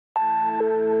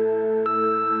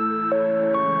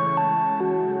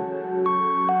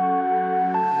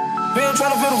I'm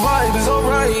tryna feel the vibe, it's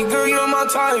alright. Girl, you're my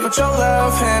type. Put your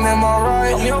left hand in my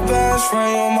right. I'm your best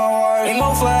friend, you're my wife. Ain't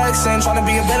no flexing, tryna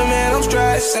be a better man, I'm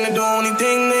stressed. And I do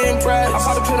anything to impress. I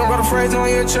pop the pen and write a phrase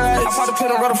on your chest. I pop the pen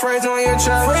and write a phrase on your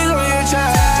chest. Phrase on your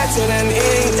chest. Acid and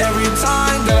ink every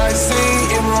time that I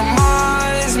see. It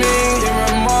reminds me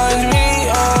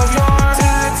of your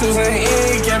tattoos and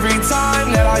ink every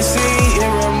time that I see. It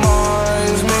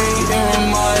reminds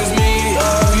me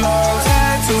of your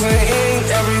tattoos and ink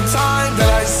every time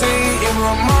that I see. It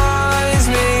reminds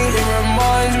me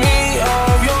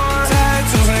of your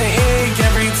tattoos and ink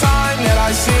every time that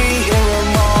I see. It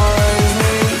reminds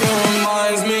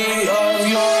me of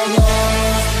your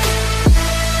love.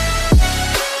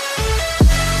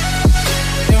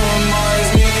 It reminds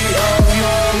me of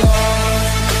your love.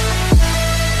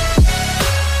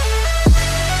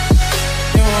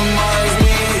 It reminds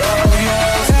me of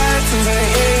your tattoos and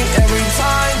ink every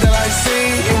time that I see.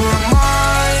 It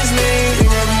reminds me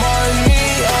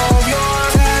of your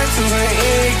tattoos and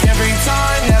ink every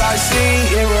time that I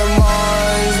see. It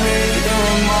reminds me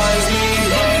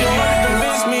of your love.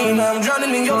 Convince me, now I'm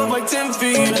drowning in your love like 10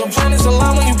 feet. The planets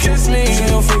align when you kiss me.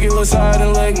 You'll figure aside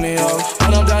and leg me up.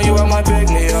 When I'm down, you out my pick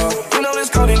me up. You know this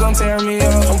coding gon' tear me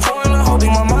up. I'm pouring a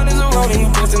holding, my mind is eroding.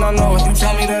 You distant, I know it. You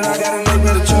tell me that I gotta make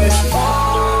better choices.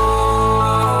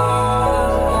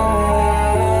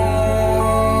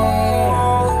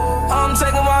 I'm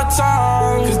taking my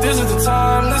time, cause this is the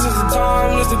time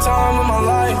of my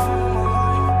life.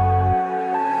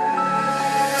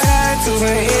 Tattoos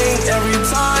and ink every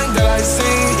time that I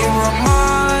see. It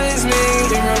reminds me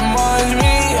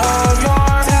of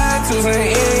your tattoos and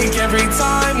ink every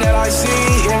time that I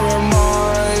see. It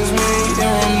reminds me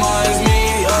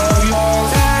of your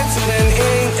tattoos and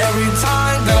ink every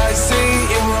time that I see.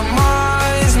 It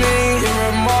reminds me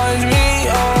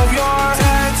of your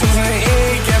tattoos and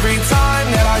ink every time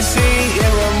that I see. It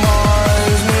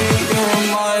reminds me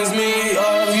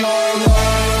of your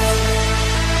love.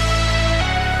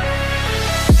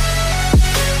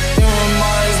 It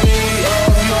reminds me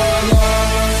of your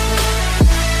love.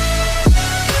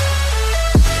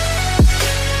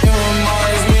 It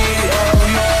reminds me of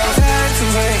your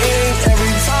tattoos and ink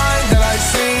every time that I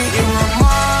see. It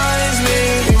reminds me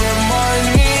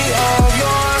of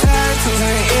your tattoos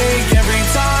and ink every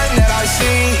time that I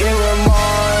see. It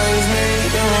reminds me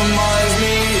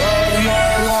of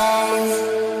your love.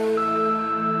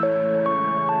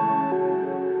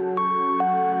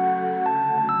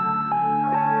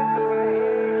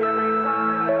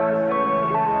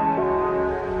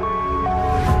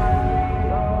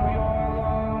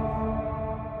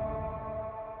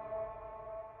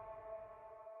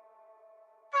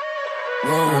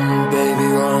 Run, baby,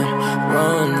 run,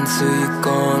 run until you're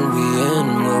gone. We in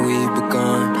where we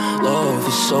begun. Love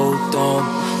is so dumb,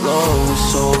 love is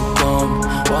so dumb.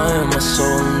 Why am I so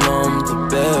numb? The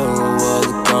barrel of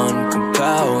the gun,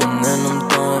 compile and then I'm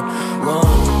done.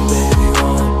 Run, baby,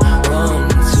 run, run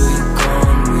until you're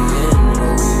gone. We in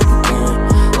where we begun.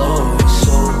 Love is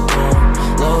so dumb,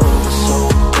 love is so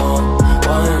dumb.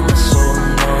 Why am I so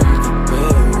numb? The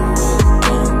barrel of the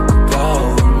gun,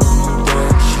 compile and then I'm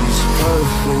done. She's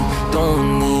perfect, don't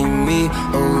need me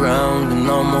around, and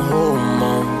I'ma hold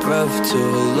my breath till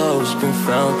her love's been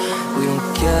found. We don't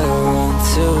care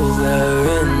until they're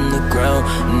in the ground.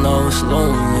 And I was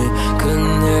lonely,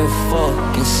 couldn't hear a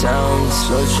fucking sound. It's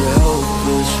such a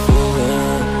helpless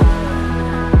feeling,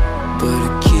 but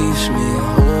it keeps me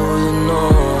holding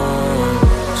on.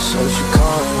 Such a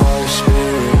kind-hearted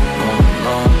spirit,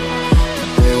 no. But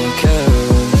they won't care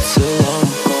until I'm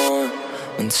gone,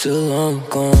 until I'm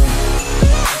gone.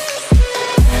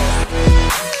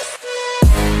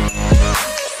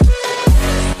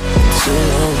 Until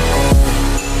I'm gone.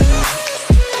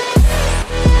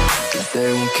 But they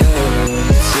won't care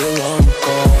until I'm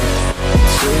gone,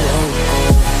 until I'm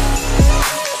gone.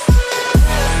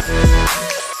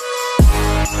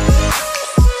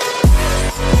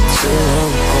 Until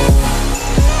I'm gone.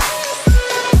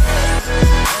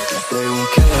 But they won't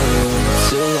care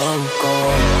until I'm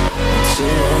gone,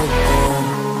 until I'm gone.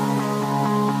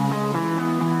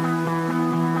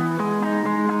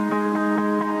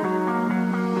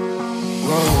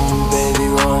 Run, baby,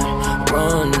 run,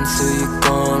 run until you're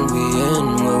gone. We in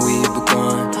where we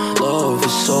begun. Love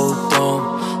is so dumb,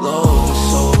 love is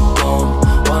so dumb.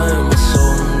 Why am I so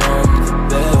numb? The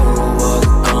barrel of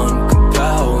the gun,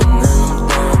 compile and then I'm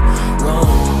done.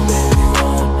 Run, baby,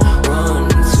 run, run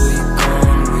until you're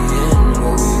gone. We in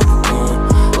where we begun.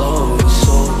 Love is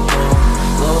so dumb,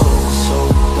 love is so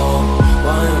dumb.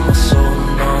 Why am I so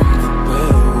numb? The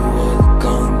barrel of the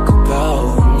gun, compile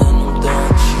and then I'm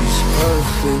done. She's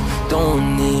perfect,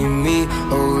 don't need me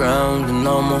around, and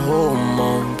I'ma hold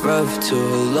my breath till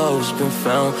her love's been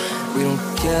found. We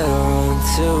don't care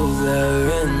until they're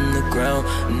in the ground.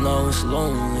 And I was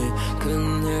lonely,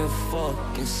 couldn't hear a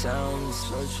fucking sound.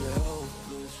 Search your help.